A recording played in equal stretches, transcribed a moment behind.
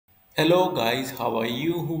Hello guys, how are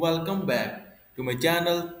you? Welcome back to my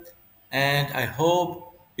channel and I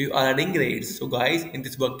hope you are doing great. So guys, in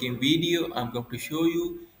this working video, I'm going to show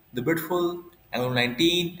you the beautiful Angular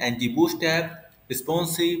 19 and Boost app,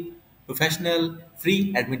 responsive, professional,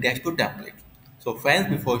 free admin dashboard template. So friends,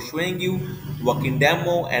 before showing you working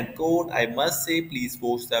demo and code, I must say please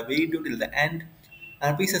watch the video till the end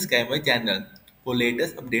and please subscribe my channel for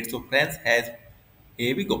latest updates. So friends,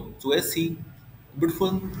 here we go. So let's see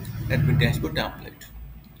beautiful admin dashboard template.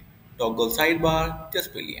 Toggle sidebar,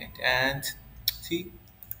 just brilliant. And see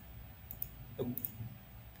the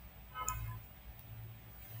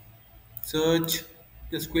search,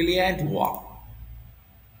 just brilliant. Wow.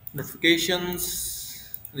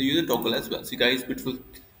 Notifications, the user toggle as well. See guys, beautiful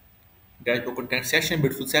dashboard content section,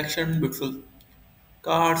 beautiful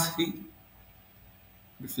cards, see,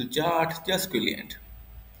 beautiful chart, just brilliant.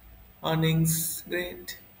 Earnings,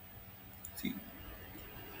 great. See,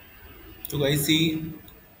 so guys see,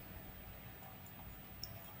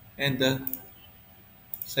 and the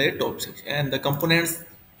side top section and the components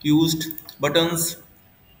used buttons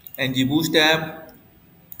and Boost tab.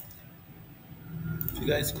 So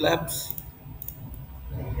guys collapse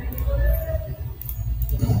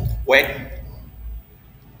wet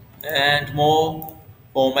and more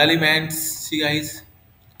form elements. See guys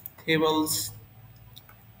tables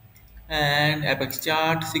and apex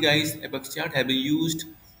chart. See guys apex chart have been used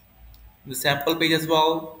in the sample page as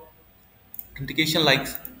well. Authentication like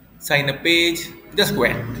sign up page just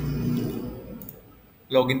wet.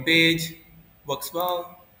 Login page works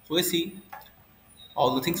well. So we see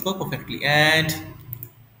all the things work perfectly and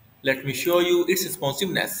let me show you its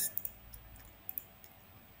responsiveness.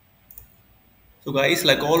 So guys,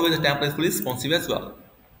 like always, the template is fully responsive as well.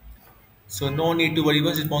 So no need to worry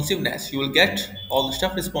about responsiveness. You will get all the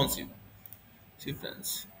stuff responsive. See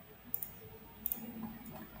friends.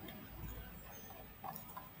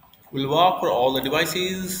 We'll work for all the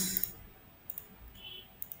devices.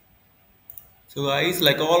 So guys,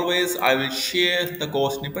 like always, I will share the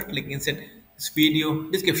code snippet link inside this video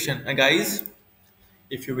description. And guys,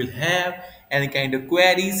 if you will have any kind of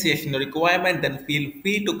query, session or requirement, then feel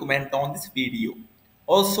free to comment on this video.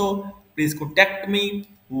 Also, please contact me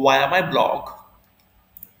via my blog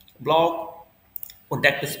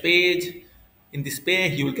contact us page. In this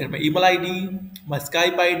page, you will get my email ID, my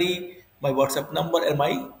Skype ID, my WhatsApp number, and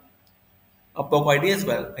my Upwork ID as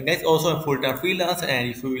well. And guys, also I'm full-time freelancer, and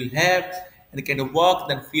if you will have any kind of work,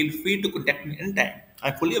 then feel free to contact me anytime.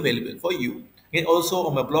 I'm fully available for you. And also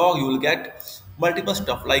on my blog, you will get multiple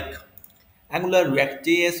stuff like Angular,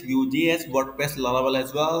 React.js, Vue.js, WordPress, Laravel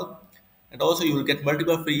as well. And also you will get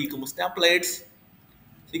multiple free e-commerce templates.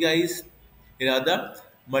 See guys, here are the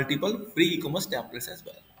multiple free e-commerce templates as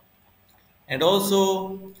well. And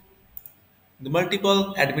also the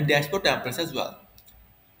multiple admin dashboard templates as well.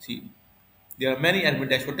 See, there are many admin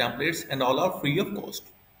dashboard templates and all are free of cost.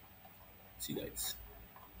 See guys.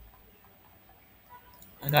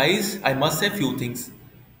 And guys, I must say few things.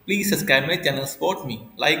 Please subscribe my channel, support me.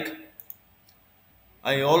 Like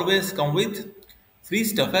I always come with free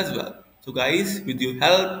stuff as well. So guys, with your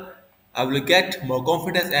help, I will get more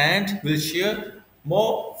confidence and will share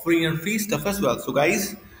more free and free stuff as well. So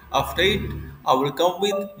guys, after it, I will come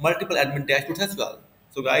with multiple admin dashboards as well.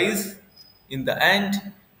 So guys, in the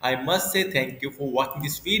end, I must say thank you for watching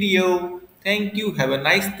this video. Thank you. Have a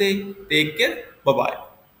nice day. Take care. Bye bye.